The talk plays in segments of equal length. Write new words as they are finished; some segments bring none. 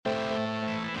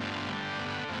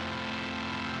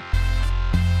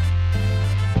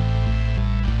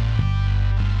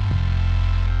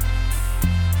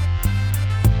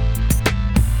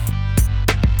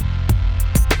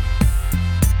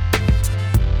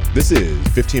This is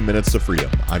 15 Minutes to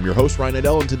Freedom. I'm your host, Ryan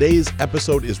Idell, and today's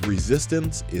episode is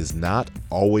Resistance is Not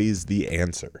Always the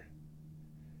Answer.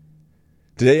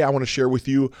 Today, I want to share with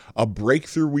you a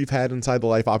breakthrough we've had inside the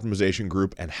Life Optimization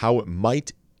Group and how it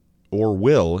might or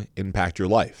will impact your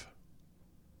life.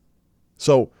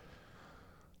 So,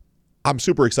 I'm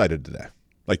super excited today.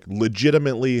 Like,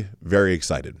 legitimately very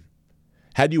excited.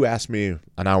 Had you asked me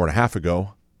an hour and a half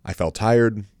ago, I felt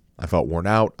tired, I felt worn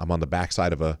out, I'm on the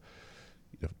backside of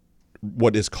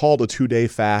what is called a 2-day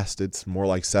fast. It's more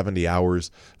like 70 hours.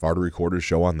 I've already recorded a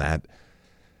show on that.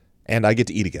 And I get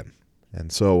to eat again.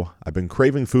 And so I've been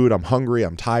craving food. I'm hungry.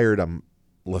 I'm tired. I'm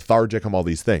lethargic. I'm all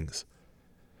these things.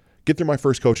 Get through my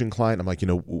first coaching client. I'm like,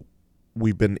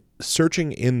 we've been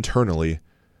searching internally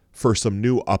for some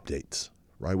new updates,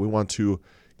 right? We want to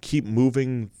keep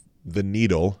moving the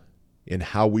needle in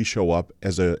how we show up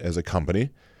as a company,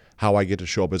 how I get to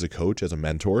show up as a coach, as a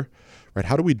mentor, right?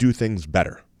 How do we do things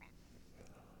better?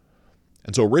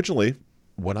 And so originally,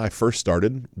 when I first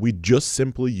started, we just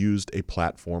simply used a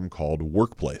platform called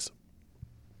Workplace.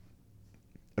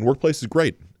 And Workplace is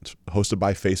great. It's hosted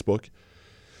by Facebook.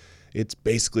 It's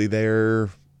basically their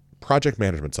project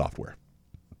management software.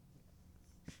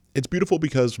 It's beautiful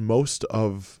because most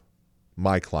of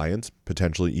my clients,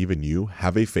 potentially even you,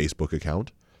 have a Facebook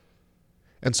account.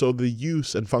 And so the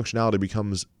use and functionality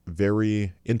becomes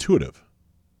very intuitive.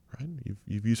 Right?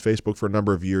 You've used Facebook for a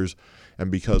number of years, and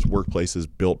because Workplace is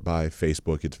built by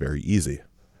Facebook, it's very easy.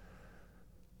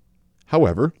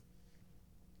 However,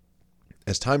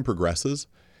 as time progresses,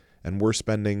 and we're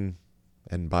spending,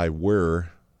 and by we're,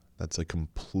 that's a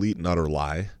complete and utter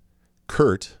lie,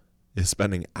 Kurt is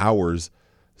spending hours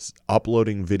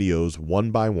uploading videos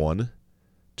one by one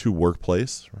to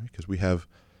Workplace, right? Because we have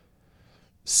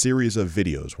series of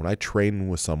videos. When I train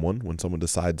with someone, when someone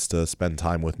decides to spend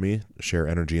time with me, share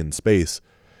energy and space,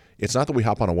 it's not that we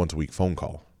hop on a once-a-week phone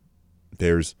call.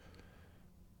 There's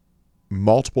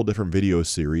multiple different video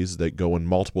series that go in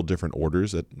multiple different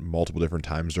orders at multiple different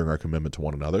times during our commitment to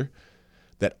one another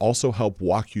that also help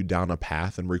walk you down a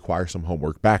path and require some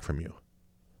homework back from you.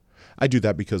 I do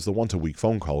that because the once-a-week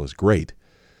phone call is great,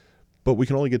 but we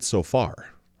can only get so far.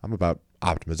 I'm about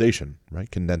optimization, right?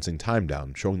 Condensing time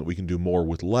down, showing that we can do more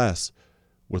with less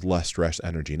stress,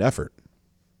 energy, and effort.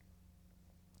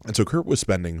 And so Kurt was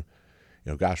spending,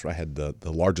 I had the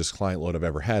largest client load I've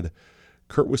ever had.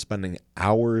 Kurt was spending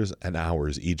hours and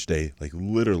hours each day, like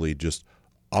literally just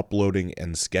uploading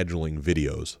and scheduling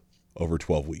videos over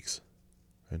 12 weeks.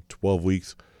 And 12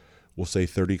 weeks, we'll say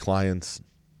 30 clients,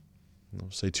 we'll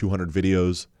say 200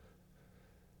 videos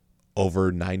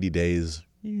over 90 days.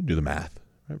 You can do the math.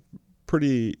 Right?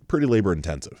 Pretty labor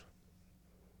intensive.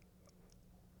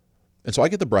 And so I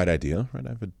get the bright idea, right? I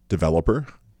have a developer,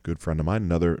 good friend of mine,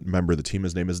 another member of the team,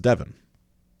 his name is Devin.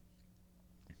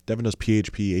 Devin does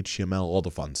PHP, HTML, all the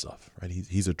fun stuff, right?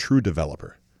 He's a true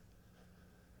developer.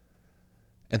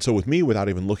 And so with me, without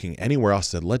even looking anywhere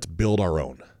else, I said, let's build our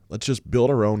own. Let's just build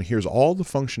our own. Here's all the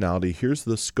functionality. Here's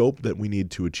the scope that we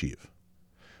need to achieve.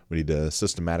 We need to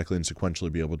systematically and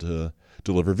sequentially be able to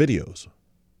deliver videos.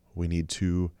 We need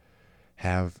to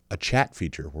have a chat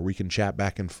feature where we can chat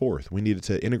back and forth. We needed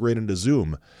to integrate into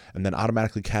Zoom and then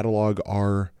automatically catalog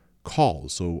our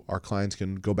calls so our clients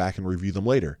can go back and review them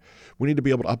later. We need to be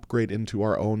able to upgrade into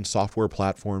our own software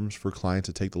platforms for clients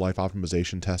to take the life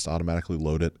optimization test, automatically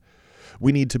load it.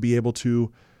 We need to be able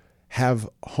to have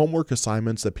homework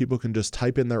assignments that people can just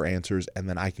type in their answers and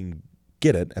then I can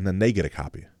get it and then they get a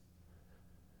copy.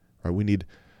 Right? We need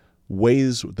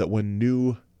ways that when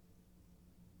new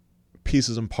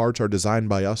pieces and parts are designed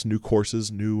by us, new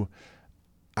courses, new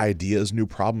ideas, new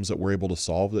problems that we're able to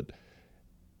solve, that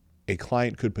a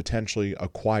client could potentially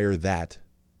acquire that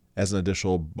as an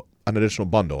additional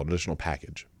bundle, an additional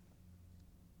package.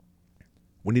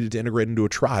 We needed to integrate into a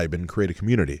tribe and create a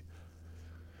community.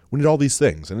 We need all these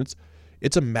things, and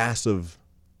it's a massive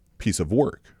piece of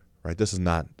work, right? This is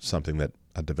not something that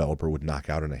a developer would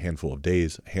knock out in a handful of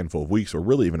days, a handful of weeks, or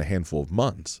really even a handful of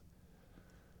months.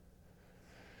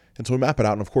 And so we map it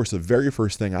out, and of course, the very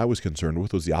first thing I was concerned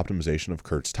with was the optimization of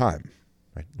Kurt's time.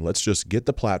 Right? Let's just get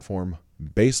the platform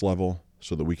base level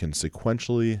so that we can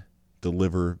sequentially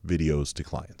deliver videos to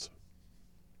clients.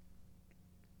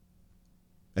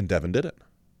 And Devin did it.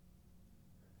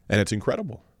 And it's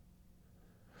incredible.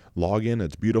 Log in,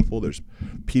 it's beautiful. There's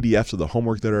PDFs of the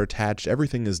homework that are attached.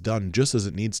 Everything is done just as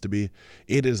it needs to be.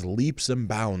 It is leaps and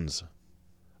bounds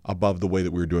above the way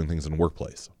that we were doing things in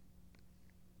Workplace.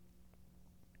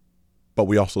 But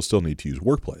we also still need to use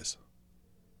Workplace.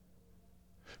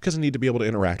 because I need to be able to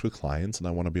interact with clients and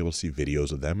I want to be able to see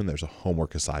videos of them, and there's a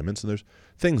homework assignments and there's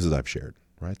things that I've shared,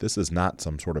 right? This is not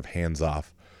some sort of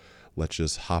hands-off let's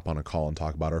just hop on a call and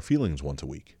talk about our feelings once a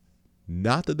week.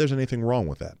 Not that there's anything wrong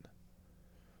with that.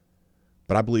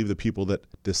 But I believe the people that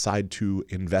decide to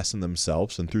invest in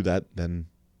themselves and through that then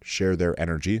share their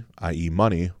energy, i.e.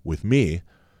 money, with me,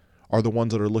 are the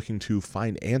ones that are looking to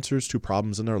find answers to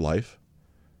problems in their life,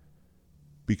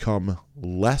 become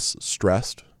less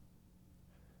stressed,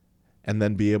 and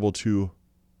then be able to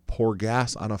pour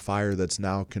gas on a fire that's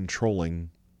now controlling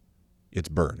its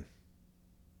burn.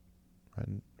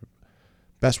 Right?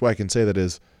 Best way I can say that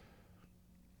is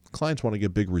clients want to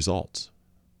get big results.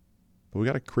 But we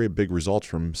got to create big results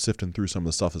from sifting through some of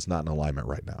the stuff that's not in alignment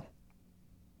right now.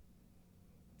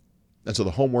 And so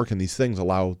the homework and these things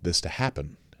allow this to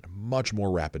happen at a much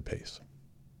more rapid pace.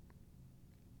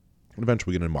 And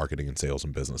eventually we get into marketing and sales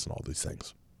and business and all these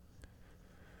things.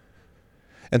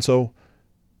 And so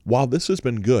while this has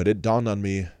been good, it dawned on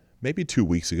me maybe 2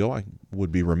 weeks ago, I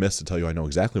would be remiss to tell you I know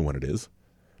exactly when it is,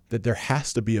 that there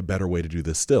has to be a better way to do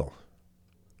this still.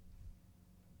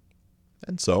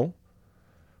 And so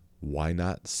why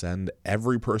not send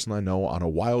every person I know on a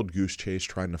wild goose chase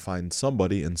trying to find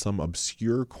somebody in some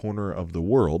obscure corner of the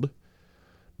world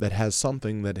that has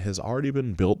something that has already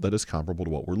been built that is comparable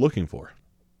to what we're looking for?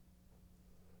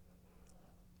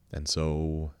 And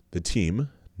so the team,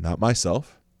 not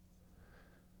myself,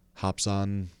 hops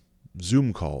on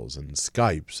Zoom calls and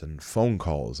Skypes and phone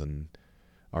calls, and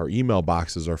our email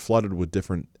boxes are flooded with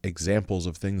different examples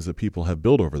of things that people have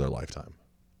built over their lifetime.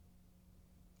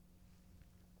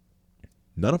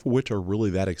 None of which are really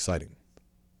that exciting.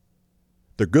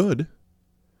 They're good.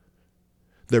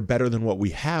 They're better than what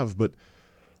we have, but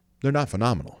they're not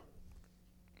phenomenal.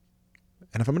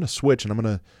 And if I'm going to switch and I'm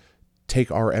going to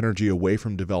take our energy away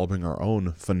from developing our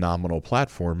own phenomenal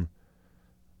platform,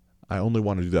 I only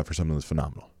want to do that for something that's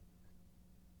phenomenal.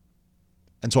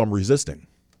 And so I'm resisting.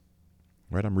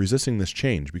 Right? I'm resisting this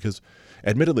change because,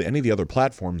 admittedly, any of the other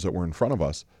platforms that were in front of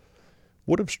us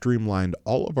would have streamlined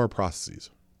all of our processes,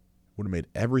 would have made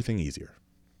everything easier.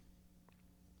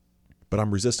 But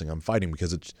I'm resisting. I'm fighting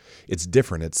because it's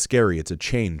different. It's scary. It's a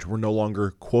change. We're no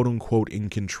longer, quote unquote, in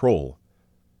control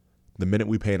the minute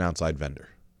we pay an outside vendor.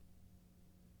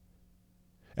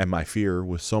 And my fear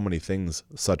with so many things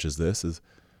such as this is,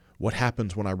 what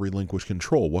happens when I relinquish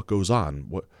control? What goes on?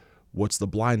 What's the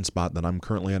blind spot that I'm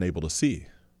currently unable to see?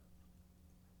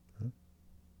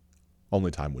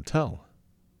 Only time would tell.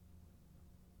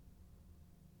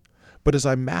 But as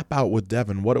I map out with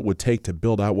Devin what it would take to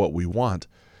build out what we want,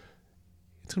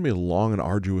 it's going to be a long and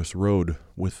arduous road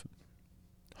with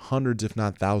hundreds, if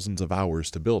not thousands of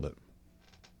hours to build it.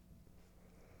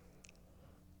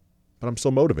 But I'm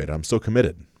still motivated. I'm still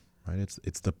committed. Right?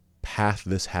 It's the path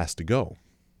this has to go.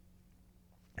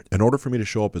 In order for me to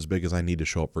show up as big as I need to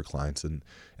show up for clients and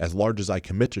as large as I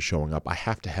commit to showing up, I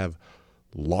have to have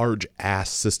large ass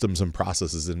systems and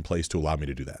processes in place to allow me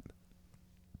to do that.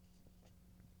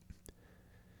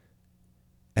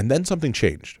 And then something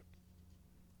changed.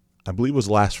 I believe it was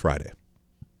last Friday.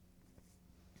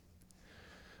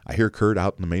 I hear Kurt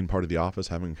out in the main part of the office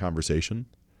having a conversation.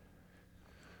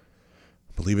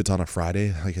 I believe it's on a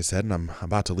Friday, like I said, and I'm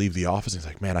about to leave the office. He's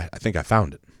like, man, I think I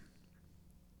found it.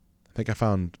 I think I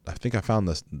found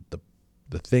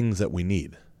the things that we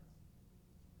need.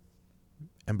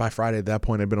 And by Friday at that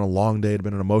point, it had been a long day. It had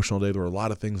been an emotional day. There were a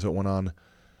lot of things that went on.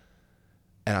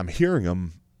 And I'm hearing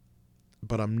him,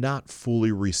 but I'm not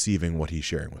fully receiving what he's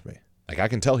sharing with me. Like, I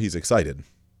can tell he's excited.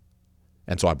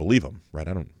 And so I believe him, right?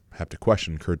 I don't have to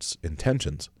question Kurt's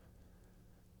intentions.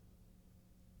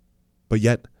 But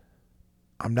yet,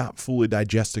 I'm not fully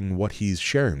digesting what he's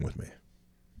sharing with me.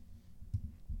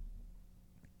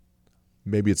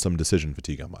 Maybe it's some decision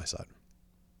fatigue on my side.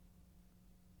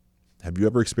 Have you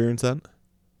ever experienced that?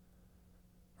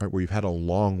 Right, where you've had a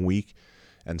long week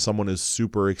and someone is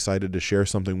super excited to share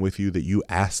something with you that you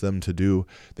asked them to do.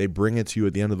 They bring it to you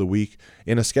at the end of the week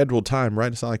in a scheduled time,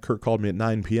 right? It's not like Kurt called me at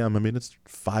 9 p.m. I mean, it's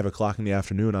 5 o'clock in the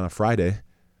afternoon on a Friday.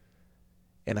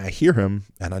 And I hear him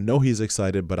and I know he's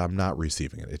excited, but I'm not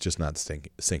receiving it. It's just not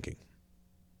sinking.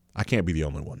 I can't be the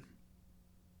only one.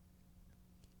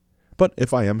 But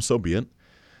if I am, so be it.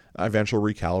 I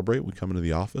eventually recalibrate. We come into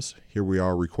the office. Here we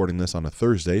are recording this on a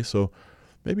Thursday. So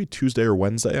maybe Tuesday or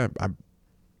Wednesday,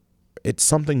 it's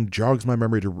something jogs my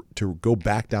memory to go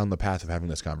back down the path of having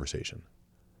this conversation.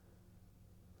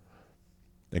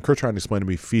 And Kurt trying to explain to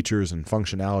me features and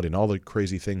functionality and all the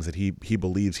crazy things that he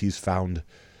believes he's found.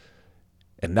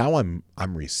 And now I'm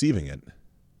receiving it.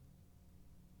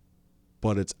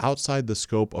 But it's outside the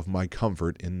scope of my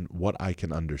comfort in what I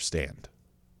can understand.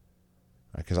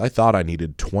 Because I thought I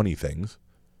needed 20 things.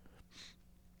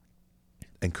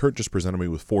 And Kurt just presented me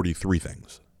with 43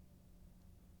 things.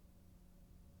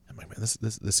 I'm like, man,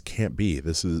 this can't be.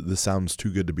 This sounds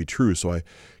too good to be true. So I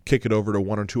kick it over to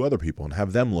one or two other people and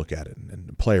have them look at it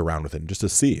and play around with it just to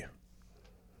see.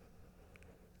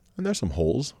 And there's some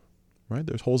holes, right?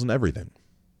 There's holes in everything.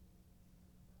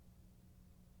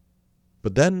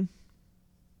 But then,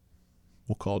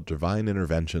 we'll call it divine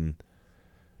intervention.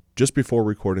 Just before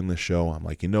recording this show, I'm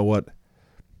like, you know what?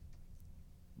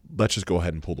 Let's just go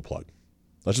ahead and pull the plug.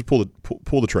 Let's just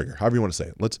pull the trigger, however you want to say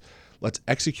it. Let's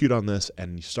execute on this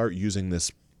and start using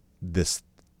this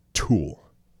tool.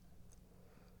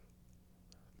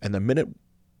 And the minute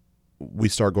we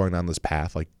start going down this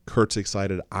path, like Kurt's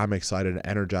excited, I'm excited,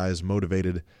 energized,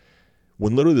 motivated.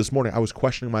 When literally this morning I was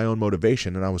questioning my own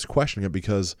motivation, and I was questioning it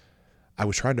because I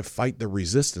was trying to fight the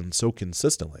resistance so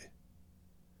consistently.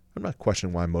 I'm not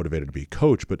questioning why I'm motivated to be a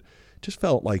coach, but it just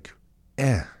felt like,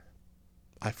 I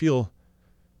feel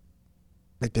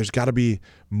like there's got to be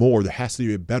more. There has to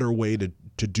be a better way to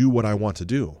do what I want to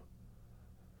do.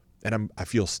 And I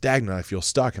feel stagnant. I feel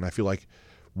stuck. And I feel like,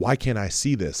 why can't I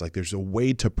see this? Like there's a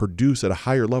way to produce at a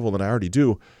higher level than I already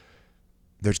do.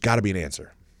 There's got to be an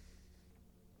answer.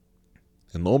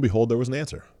 And lo and behold, there was an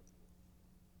answer.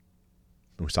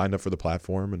 We signed up for the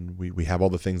platform, and we have all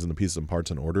the things and the pieces and parts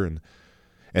in order. And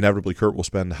inevitably, Kurt will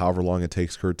spend however long it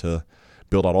takes Kurt to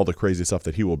build out all the crazy stuff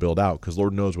that he will build out, because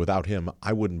Lord knows without him,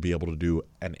 I wouldn't be able to do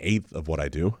an eighth of what I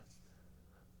do.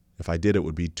 If I did, it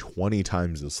would be 20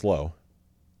 times as slow.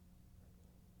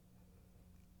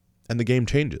 And the game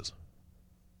changes.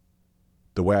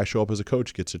 The way I show up as a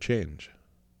coach gets to change.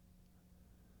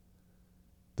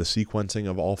 The sequencing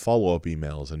of all follow-up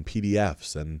emails and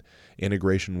PDFs and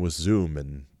integration with Zoom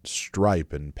and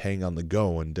Stripe and paying on the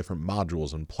go and different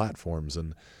modules and platforms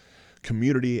and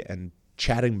community and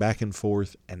chatting back and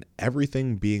forth and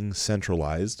everything being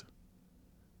centralized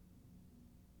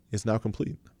is now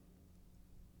complete.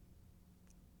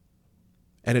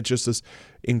 And it's just this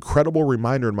incredible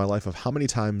reminder in my life of how many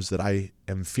times that I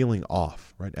am feeling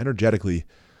off, right? Energetically,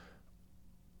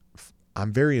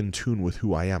 I'm very in tune with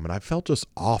who I am, and I felt just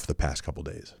off the past couple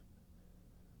days.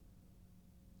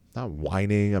 Not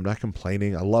whining, I'm not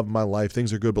complaining, I love my life,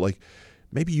 things are good, but like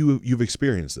maybe you've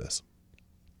experienced this.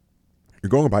 You're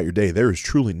going about your day, there is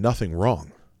truly nothing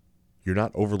wrong. You're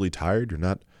not overly tired, you're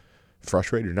not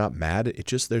frustrated, you're not mad. It's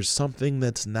just there's something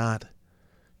that's not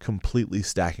completely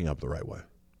stacking up the right way.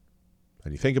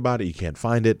 And you think about it, you can't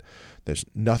find it, there's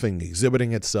nothing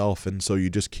exhibiting itself, and so you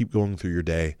just keep going through your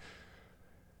day.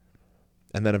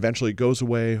 And then eventually it goes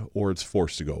away, or it's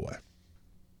forced to go away.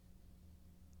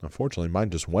 Unfortunately, mine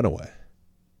just went away,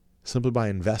 simply by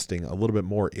investing a little bit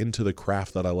more into the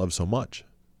craft that I love so much.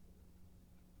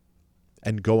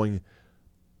 And going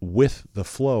with the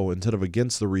flow instead of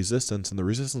against the resistance. And the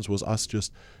resistance was us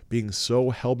just being so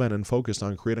hell-bent and focused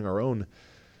on creating our own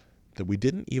that we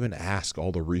didn't even ask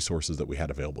all the resources that we had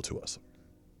available to us.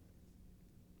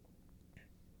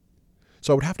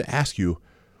 So I would have to ask you,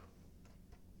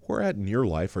 where at in your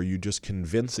life are you just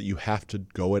convinced that you have to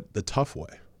go it the tough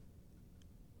way?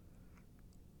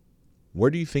 Where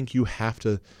do you think you have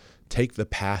to take the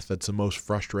path that's the most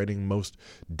frustrating, most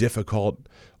difficult,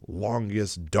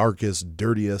 longest, darkest,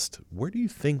 dirtiest? Where do you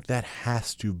think that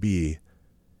has to be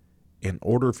in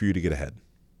order for you to get ahead?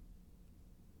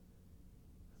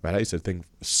 Right, I used to think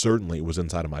certainly it was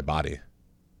inside of my body.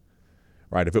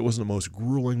 Right, if it wasn't the most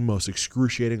grueling, most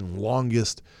excruciating,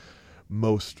 longest,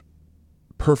 most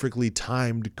perfectly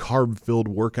timed, carb-filled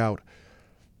workout,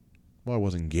 well, I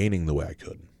wasn't gaining the way I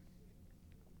could.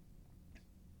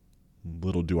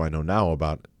 Little I know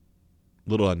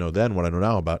then what I know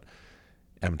now about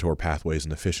mTOR pathways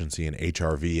and efficiency and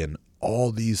HRV and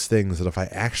all these things, that if I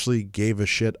actually gave a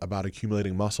shit about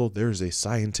accumulating muscle, there's a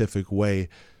scientific way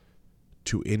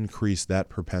to increase that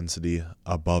propensity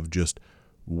above just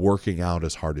working out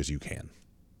as hard as you can.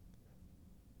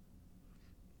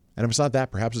 And if it's not that,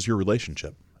 perhaps it's your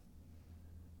relationship.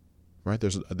 Right?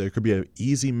 There could be an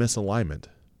easy misalignment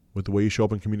with the way you show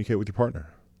up and communicate with your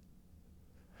partner.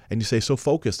 And you stay so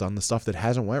focused on the stuff that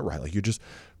hasn't went right. Like you're just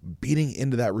beating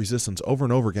into that resistance over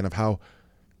and over again of how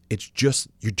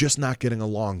you're just not getting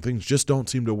along. Things just don't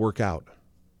seem to work out.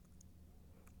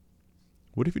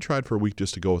 What if you tried for a week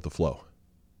just to go with the flow?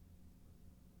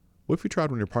 What if you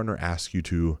tried when your partner asked you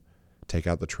to take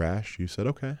out the trash, you said,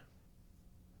 okay.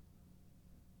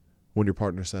 When your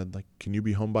partner said, like, can you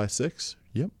be home by 6?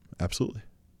 Yep, absolutely.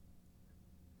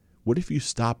 What if you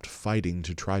stopped fighting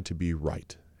to try to be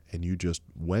right and you just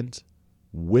went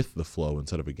with the flow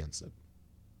instead of against it?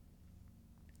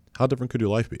 How different could your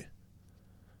life be?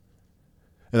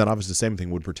 And then obviously the same thing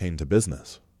would pertain to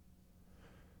business.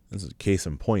 This is a case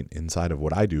in point inside of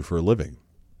what I do for a living.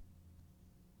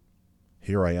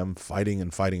 here I am fighting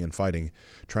and fighting and fighting,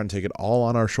 trying to take it all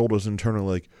on our shoulders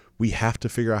internally, like we have to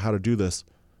figure out how to do this,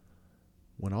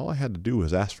 when all I had to do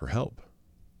was ask for help.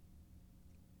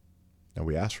 And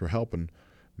we asked for help, and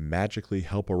magically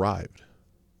help arrived.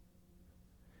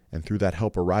 And through that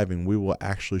help arriving, we will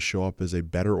actually show up as a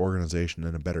better organization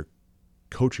and a better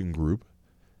coaching group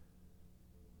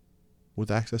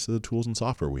with access to the tools and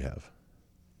software we have.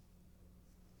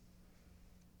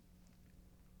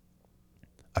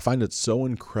 I find it so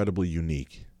incredibly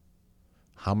unique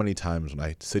how many times when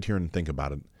I sit here and think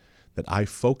about it, that I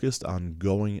focused on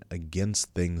going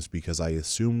against things because I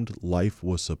assumed life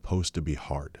was supposed to be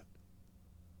hard.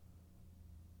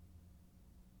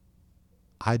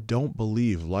 I don't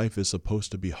believe life is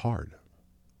supposed to be hard.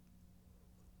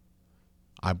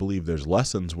 I believe there's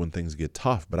lessons when things get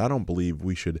tough, but I don't believe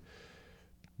we should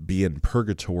be in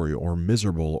purgatory or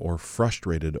miserable or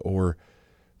frustrated or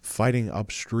fighting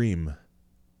upstream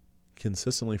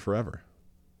consistently forever.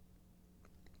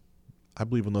 I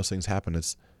believe when those things happen,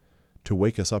 it's to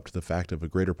wake us up to the fact of a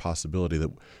greater possibility that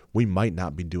we might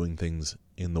not be doing things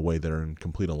in the way that are in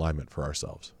complete alignment for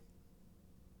ourselves.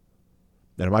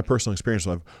 And in my personal experience,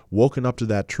 when I've woken up to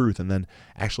that truth and then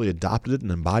actually adopted it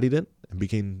and embodied it and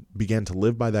began to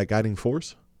live by that guiding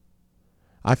force,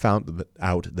 I found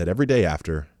out that every day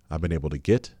after, I've been able to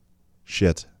get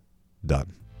shit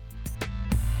done.